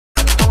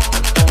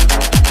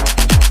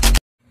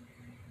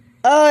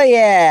Oh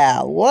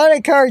yeah, What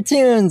a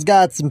Cartoon's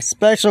got some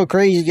special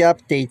crazy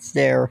updates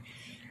there.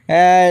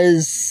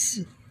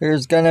 As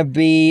there's gonna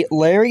be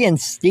Larry and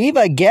Steve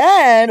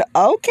again.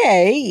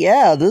 Okay,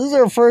 yeah, this is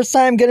our first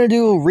time gonna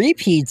do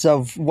repeats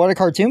of What a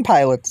Cartoon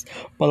pilots.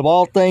 But of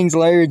all things,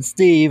 Larry and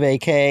Steve,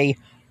 aka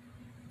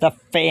the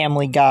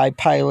Family Guy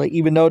pilot,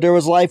 even though there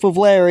was Life of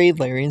Larry,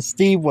 Larry and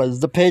Steve was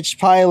the pitched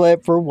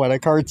pilot for What a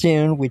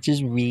Cartoon, which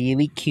is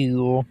really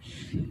cool.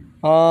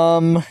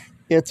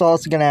 It's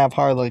also gonna have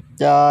Harley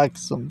Duck,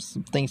 some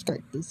things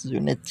like this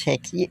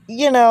Lunatics,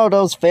 you know,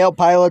 those failed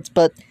pilots,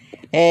 but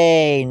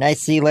hey, nice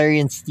to see Larry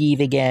and Steve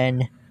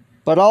again.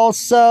 But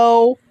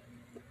also,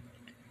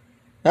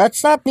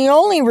 that's not the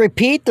only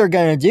repeat they're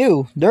gonna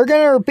do. They're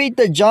gonna repeat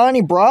the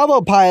Johnny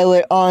Bravo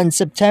pilot on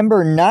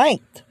September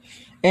 9th.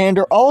 And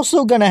they're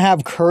also gonna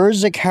have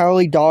Courage the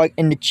Cowardly Dog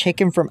and the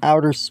Chicken from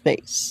Outer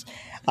Space.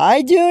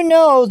 I do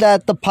know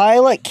that the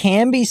pilot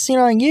can be seen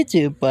on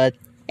YouTube, but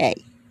hey,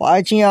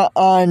 watching it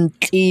on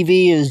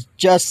TV is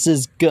just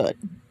as good,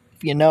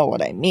 if you know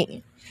what I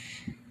mean.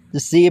 To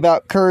see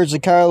about Courage the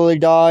Cowardly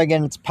Dog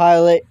and its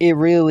pilot, it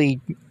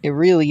really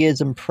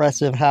is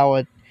impressive how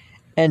it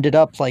ended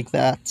up like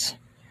that.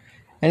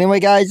 Anyway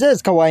guys, this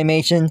is Kawaii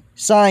Mation,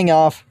 signing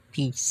off,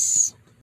 peace.